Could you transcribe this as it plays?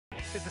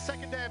It's the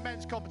second day of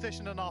men's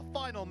competition and our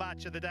final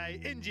match of the day.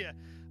 India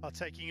are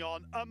taking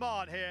on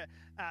Oman here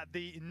at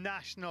the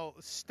National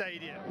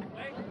Stadium.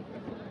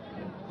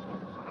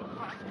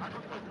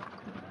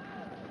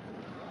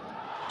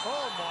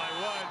 Oh my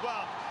word,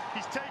 well,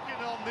 he's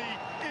taken on the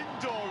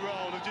indoor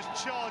role of just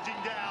charging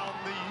down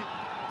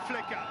the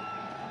flicker.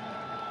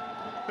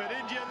 But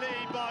India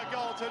lead by a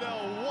goal to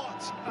nil.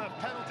 What a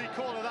penalty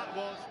corner that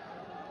was.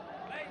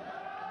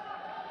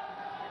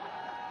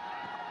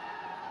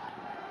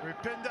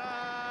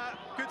 Rupinder,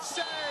 good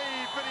save,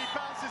 but he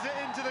bounces it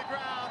into the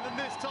ground, and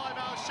this time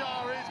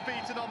HWLR2 is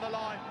beaten on the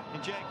line.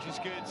 Injection's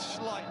good,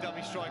 slight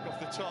dummy strike off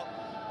the top.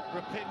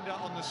 Rupinder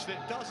on the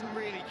slip, doesn't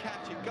really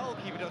catch it.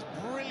 Goalkeeper does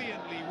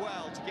brilliantly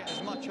well to get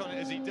as much on it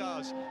as he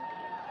does.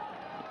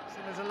 So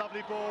there's a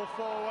lovely ball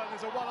forward,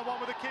 there's a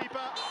one-on-one with the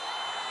keeper.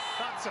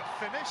 That's a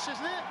finish,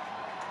 isn't it?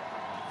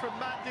 From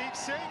Mandeep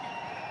Singh.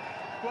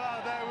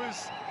 Well, there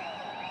was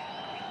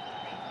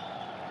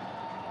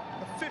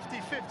a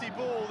 50-50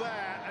 ball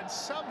there, and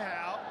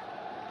somehow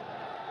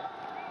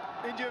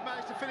India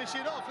managed to finish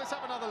it off. Let's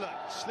have another look.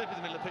 Slip in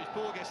the middle of the pitch,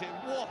 ball gets hit.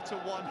 What a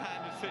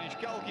one-handed finish.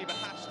 Goalkeeper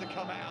has to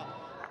come out.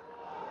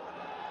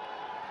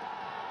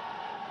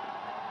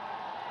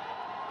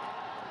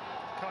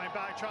 Coming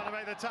back, trying to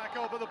make the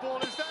tackle, but the ball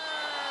is there.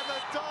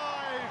 The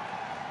dive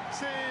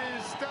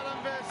sees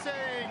Dalanveer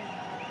Singh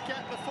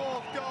get the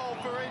fourth goal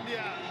for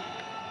India.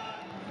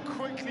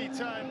 Quickly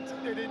turned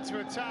it into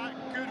attack.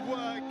 Good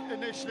work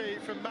initially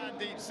from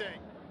Mandeep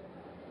Singh.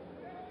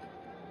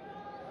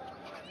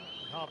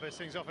 Harvest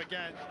things off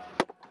again.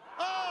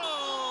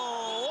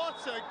 Oh,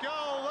 what a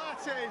goal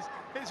that is!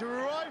 It's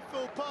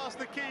rifled past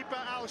the keeper,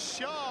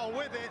 HWLR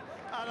with it,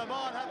 and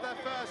Oman have their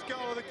first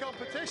goal of the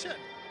competition.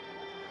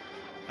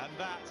 And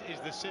that is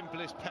the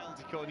simplest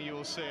penalty corner you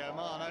will see.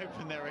 Oman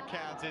open their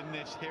account in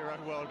this Hero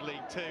World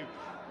League 2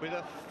 with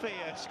a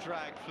fierce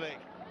drag flick.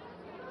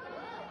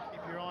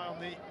 Keep your eye on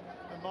the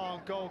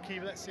Oman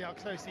goalkeeper. Let's see how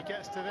close he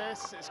gets to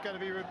this. It's going to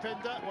be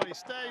Rupinder. Well, he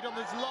stayed on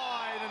this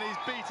line and he's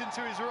beaten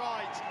to his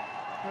right.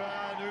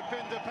 And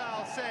Rupinder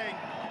Pal Singh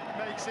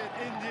makes it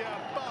India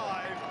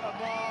 5,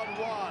 Oman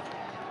 1.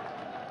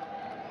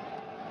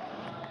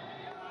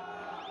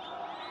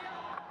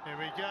 Here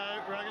we go,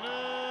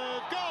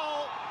 Raghunath,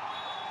 goal!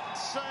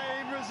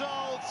 Same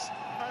results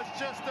as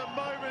just a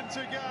moment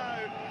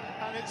ago,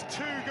 and it's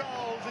 2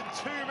 goals in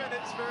 2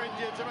 minutes for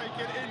India to make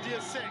it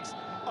India 6,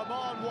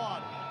 Oman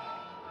 1.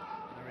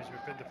 There is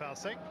Rupinder Pal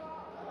Singh.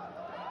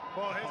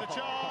 Well, here's a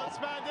chance,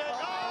 Mandeep.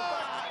 Oh,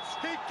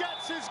 he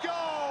gets his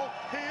goal.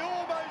 He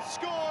almost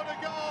scored a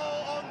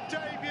goal on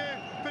debut,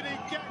 but he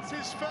gets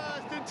his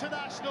first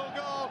international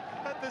goal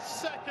at the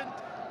second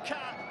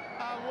cap.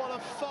 And what a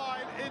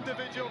fine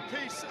individual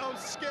piece of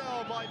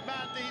skill by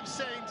Mandeep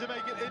Singh to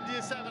make it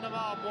India 7, Oman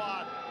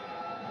 1.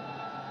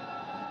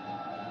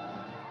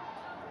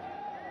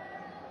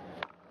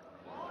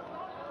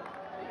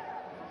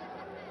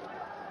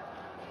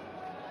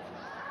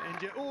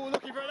 India, oh,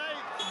 looking for an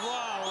 8th.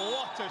 Wow,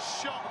 what a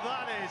shot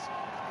that is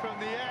from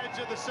the edge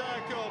of the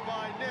circle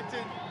by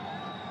Nitin.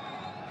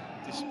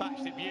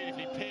 Dispatched it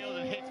beautifully, peeled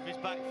and hit with his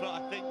back foot,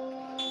 I think.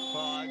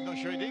 Well, I'm not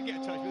sure he did get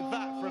a touch, but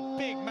that for a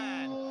big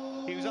man.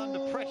 He was under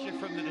pressure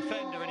from the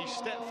defender and he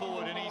stepped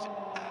forward and he's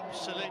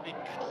absolutely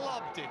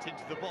clubbed it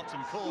into the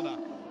bottom corner.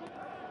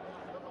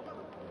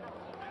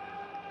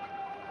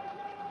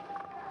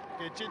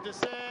 Gurjinder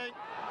Singh.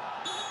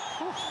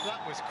 Oof,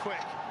 that was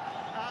quick.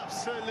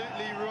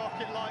 Absolutely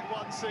rocket-like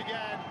once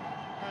again.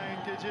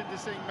 And Gurjinder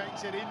Singh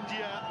makes it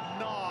India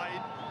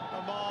 9,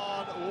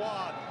 Oman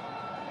 1.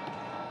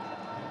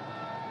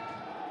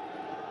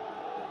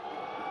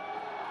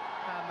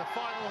 And the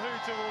final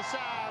hooter will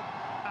sound,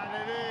 and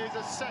it is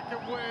a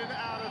second win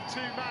out of 2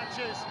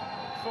 matches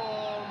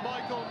for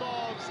Michael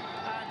Nobbs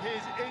and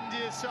his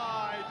India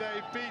side.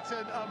 They've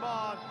beaten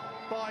Oman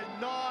by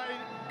 9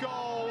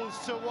 goals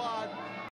to 1.